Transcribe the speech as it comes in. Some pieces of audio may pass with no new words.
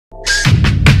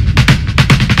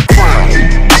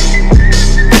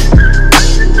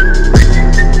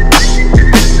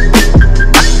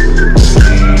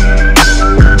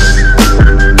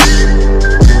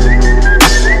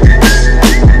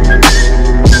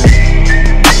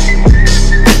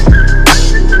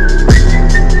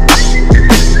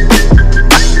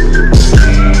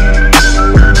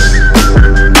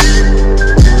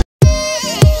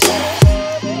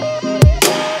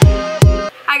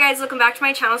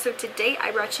channel. So today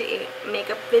I brought you a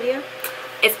makeup video.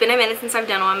 It's been a minute since I've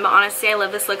done one, but honestly I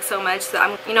love this look so much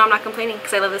that I'm not complaining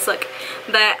because I love this look.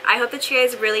 But I hope that you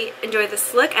guys really enjoy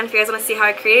this look, and if you guys want to see how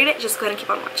I created it, just go ahead and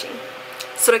keep on watching.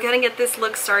 So to go ahead and get this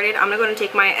look started, I'm going to go ahead and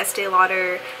take my Estee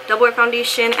Lauder Double Wear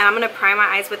Foundation, and I'm going to prime my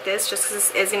eyes with this just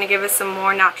because this is going to give us some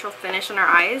more natural finish on our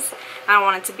eyes. I don't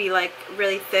want it to be like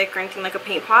really thick or anything like a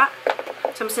paint pot.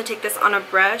 So I'm just going to take this on a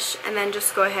brush and then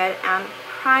just go ahead and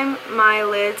prime my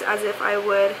lids as if I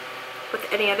would with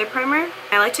any other primer.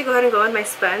 I like to go ahead and go with my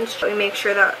sponge to make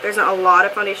sure that there's not a lot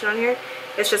of foundation on here.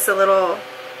 It's just a little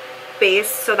base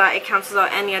so that it cancels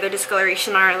out any other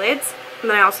discoloration on our lids. And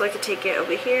then I also like to take it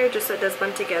over here just so it does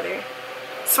blend together.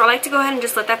 So I like to go ahead and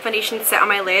just let that foundation set on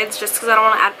my lids just because I don't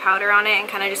want to add powder on it and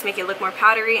kind of just make it look more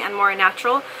powdery and more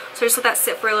natural. So just let that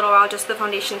sit for a little while just so the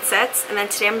foundation sets. And then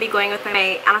today I'm going to be going with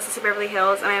my Anastasia Beverly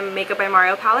Hills and my Makeup by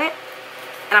Mario palette.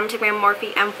 And I'm going to take my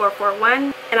Morphe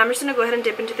M441. And I'm just going to go ahead and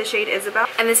dip into the shade Isabel.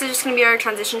 And this is just going to be our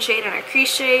transition shade and our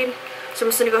crease shade. So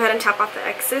I'm just going to go ahead and tap off the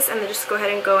excess and then just go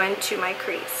ahead and go into my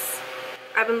crease.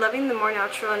 I've been loving the more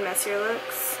natural and messier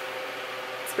looks.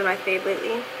 It's been my fave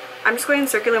lately. I'm just going in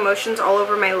circular motions all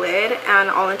over my lid and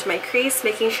all into my crease,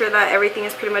 making sure that everything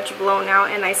is pretty much blown out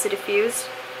and nicely diffused.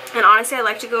 And honestly, I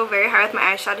like to go very high with my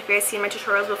eyeshadow. If you guys seen my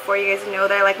tutorials before, you guys know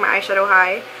that I like my eyeshadow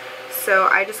high. So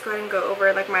I just go ahead and go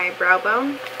over like my brow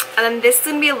bone. And then this is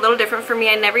going to be a little different for me.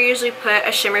 I never usually put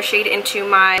a shimmer shade into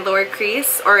my lower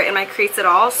crease or in my crease at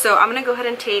all. So I'm going to go ahead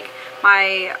and take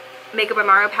my Makeup by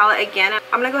Mario palette again.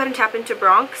 I'm going to go ahead and tap into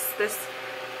Bronx, this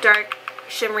dark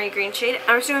shimmery green shade.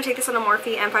 I'm just going to take this on a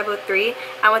Morphe M503,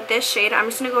 and with this shade I'm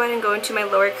just going to go ahead and go into my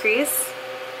lower crease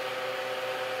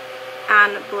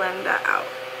and blend that out.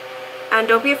 And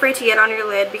don't be afraid to get on your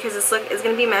lid because this look is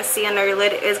going to be messy and your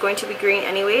lid is going to be green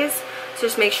anyways. So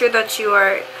just make sure that you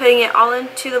are putting it all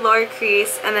into the lower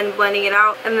crease and then blending it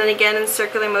out. And then again in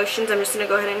circular motions I'm just going to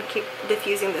go ahead and keep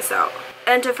diffusing this out.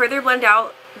 And to further blend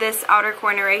out this outer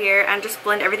corner right here and just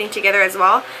blend everything together as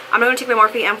well, I'm going to take my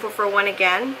Morphe M441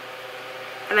 again.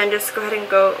 And then just go ahead and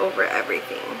go over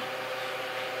everything.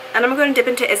 And I'm going to dip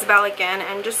into Isabel again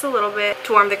and just a little bit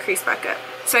to warm the crease back up.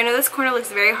 So I know this corner looks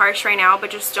very harsh right now,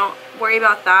 but just don't worry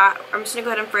about that. I'm just going to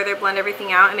go ahead and further blend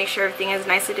everything out and make sure everything is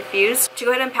nicely diffused. To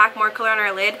go ahead and pack more color on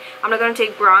our lid, I'm going to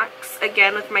take Bronx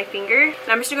again with my finger. And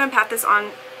I'm just going to pat this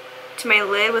on to my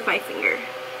lid with my finger.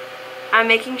 I'm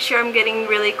making sure I'm getting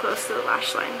really close to the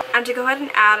lash line. And to go ahead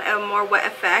and add a more wet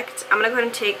effect, I'm going to go ahead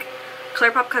and take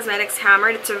Colourpop Cosmetics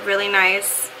Hammered. It's a really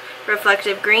nice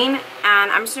reflective green,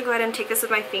 and I'm just going to go ahead and take this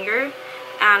with my finger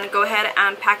and go ahead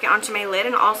and pack it onto my lid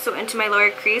and also into my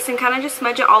lower crease and kind of just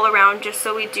smudge it all around just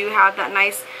so we do have that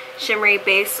nice shimmery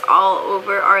base all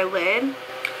over our lid.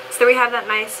 So there we have that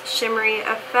nice shimmery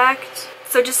effect.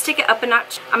 So just take it up a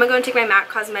notch. I'm going to go and take my MAC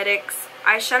Cosmetics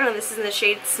eyeshadow, and this is in the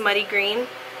shade Smutty Green.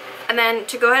 And then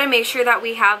to go ahead and make sure that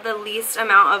we have the least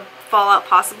amount of fallout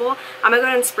possible, I'm going to go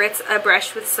ahead and spritz a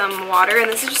brush with some water, and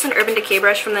this is just an Urban Decay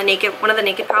brush from the one of the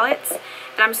Naked palettes,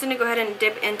 and I'm just going to go ahead and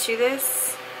dip into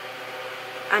this,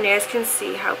 and you guys can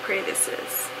see how pretty this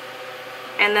is.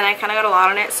 And then I kind of got a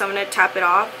lot on it, so I'm going to tap it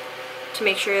off to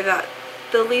make sure that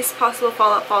the least possible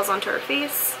fallout falls onto our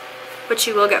face, but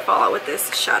you will get fallout with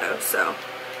this shadow, so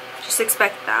just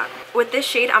expect that. With this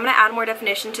shade, I'm going to add more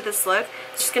definition to this look.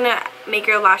 It's just going to make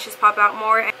your lashes pop out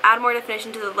more and add more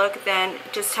definition to the look than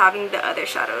just having the other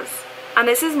shadows. And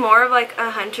this is more of like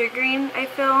a hunter green, I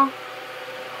feel.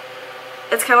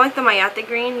 It's kind of like the Mayate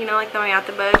green, you know, like the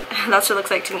Mayate bug. That's what it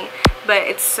looks like to me. But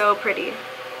it's so pretty.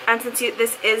 And since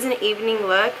this is an evening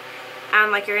look,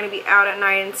 and like you're going to be out at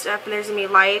night and stuff, and there's going to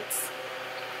be lights,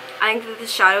 I think that the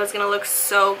shadow is going to look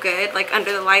so good, like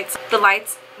under the lights. The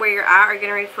lights where you're at are going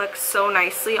to reflect so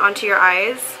nicely onto your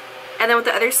eyes. And then with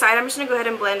the other side, I'm just going to go ahead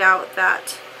and blend out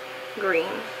that green.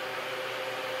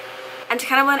 And to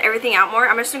kind of blend everything out more,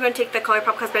 I'm just going to go and take the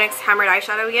Colourpop Cosmetics Hammered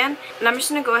eyeshadow again. And I'm just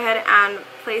going to go ahead and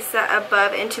place that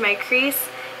above into my crease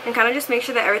and kind of just make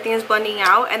sure that everything is blending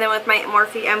out. And then with my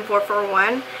Morphe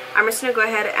M441, I'm just going to go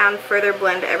ahead and further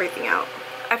blend everything out.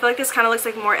 I feel like this kind of looks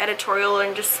like more editorial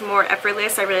and just more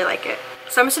effortless. I really like it.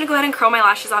 So I'm just going to go ahead and curl my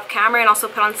lashes off camera and also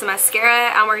put on some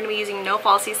mascara, and we're going to be using no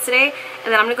falsies today.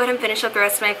 And then I'm going to go ahead and finish up the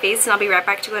rest of my face, and I'll be right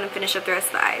back to go ahead and finish up the rest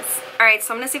of the eyes. Alright,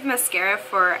 so I'm going to save mascara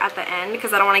for at the end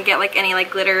because I don't want to get like any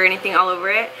like glitter or anything all over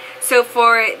it. So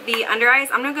for the under eyes,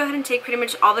 I'm going to go ahead and take pretty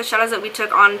much all the shadows that we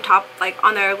took on top, like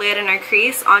on our lid and our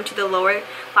crease, onto the lower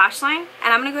lash line.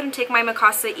 And I'm going to go ahead and take my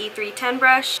Mikasa E310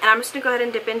 brush, and I'm just going to go ahead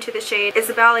and dip into the shade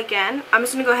Isabel again. I'm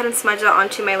just going to go ahead and smudge that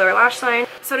onto my lower lash line.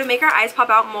 So to make our eyes pop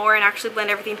out more and actually blend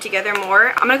everything together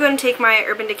more, I'm going to go ahead and take my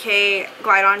Urban Decay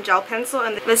Glide On Gel Pencil,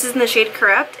 and this is in the shade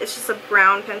Corrupt. It's just a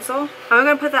brown pencil. I'm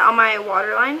going to put that on my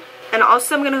waterline, and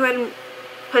also I'm going to go ahead and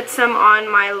put some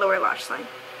on my lower lash line.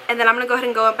 And then I'm going to go ahead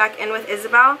and go back in with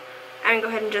Isabel and go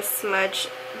ahead and just smudge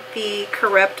the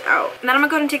Corrupt out. And then I'm going to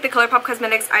go ahead and take the Colourpop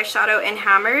Cosmetics eyeshadow in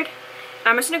Hammered. And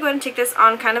I'm just going to go ahead and take this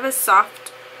on kind of a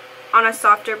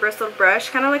softer bristled brush,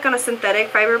 kind of like on a synthetic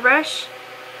fiber brush.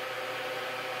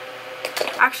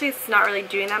 Actually, it's not really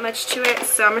doing that much to it,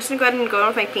 so I'm just going to go ahead and go in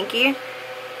with my pinky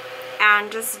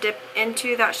and just dip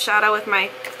into that shadow with my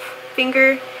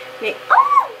finger.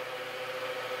 Oh!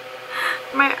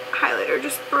 My highlighter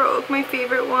just broke, my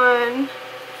favorite one.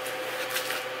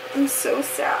 I'm so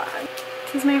sad.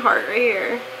 This is my heart right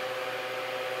here.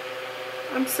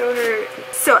 I'm so hurt.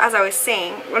 So as I was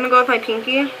saying, I'm going to go with my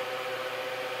pinky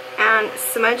and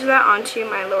smudge that onto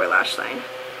my lower lash line.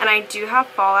 And I do have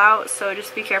fallout, so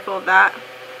just be careful of that.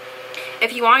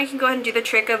 If you want, you can go ahead and do the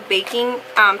trick of baking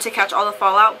to catch all the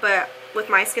fallout, but with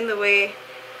my skin the way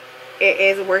it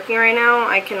is working right now,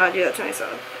 I cannot do that to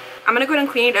myself. I'm going to go ahead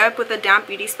and clean it up with a damp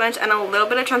beauty sponge and a little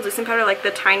bit of translucent powder, like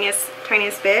the tiniest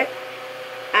bit.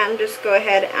 And just go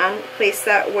ahead and place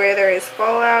that where there is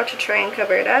fallout to try and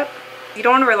cover it up. You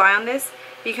don't want to rely on this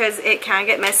because it can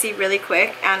get messy really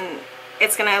quick, and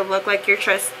it's going to look like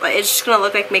it's just going to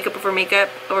look like makeup over makeup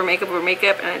over makeup over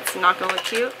makeup, and it's not going to look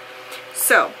cute.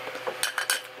 So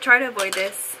try to avoid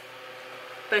this,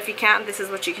 but if you can't, this is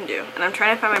what you can do. And I'm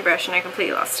trying to find my brush and I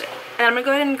completely lost it. And I'm going to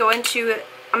go ahead and go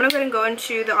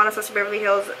into the Anastasia Beverly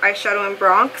Hills eyeshadow in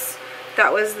Bronx.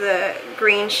 That was the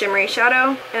green shimmery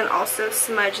shadow, and also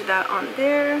smudge that on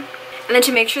there. And then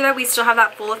to make sure that we still have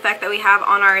that full effect that we have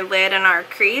on our lid and our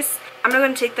crease, I'm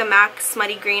going to take the MAC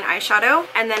Smutty Green eyeshadow,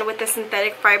 and then with the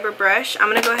synthetic fiber brush, I'm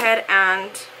going to go ahead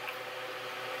and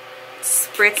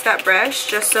spritz that brush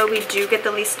just so we do get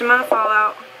the least amount of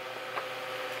fallout,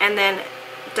 and then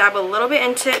dab a little bit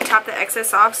into it, tap the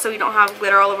excess off so we don't have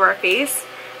glitter all over our face,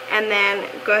 and then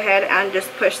go ahead and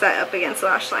just push that up against the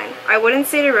lash line. I wouldn't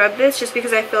say to rub this just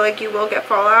because I feel like you will get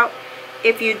fallout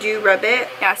if you do rub it.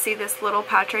 Yeah, see this little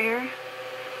patch right here?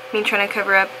 Me trying to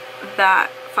cover up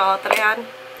that fallout that I had. And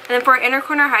then for our inner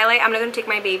corner highlight, I'm going to take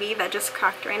my baby that just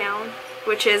cracked right now,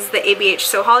 which is the ABH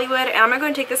So Hollywood, and I'm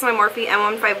going to take this on my Morphe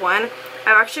M151. I've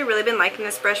actually really been liking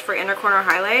this brush for inner corner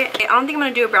highlight. I don't think I'm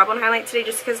going to do a brow bone highlight today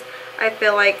just because I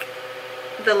feel like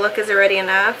the look is already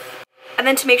enough. And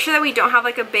then to make sure that we don't have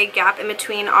like a big gap in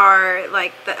between our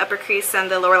the upper crease and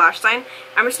the lower lash line,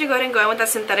 I'm just going to go ahead and go in with that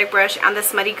synthetic brush and the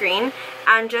Smutty Green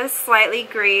and just slightly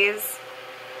graze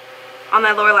on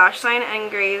that lower lash line and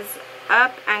graze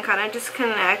up and kind of just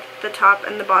connect the top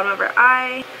and the bottom of our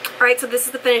eye. Alright, so this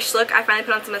is the finished look. I finally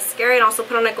put on some mascara and also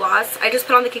put on a gloss. I just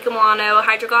put on the Kiko Milano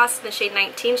Hydra Gloss in the shade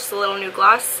 19, just a little new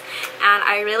gloss. And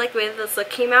I really like the way that this look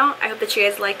came out. I hope that you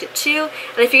guys liked it too.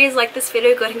 And if you guys liked this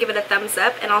video, go ahead and give it a thumbs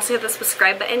up. And also hit the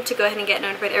subscribe button to go ahead and get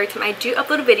notified every time I do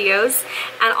upload videos.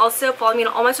 And also follow me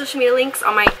on all my social media links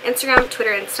on my Instagram,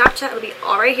 Twitter, and Snapchat. It'll be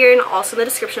all right here and also in the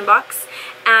description box.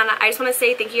 And I just want to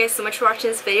say thank you guys so much for watching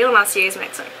this video, and I'll see you guys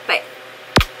next one. Bye.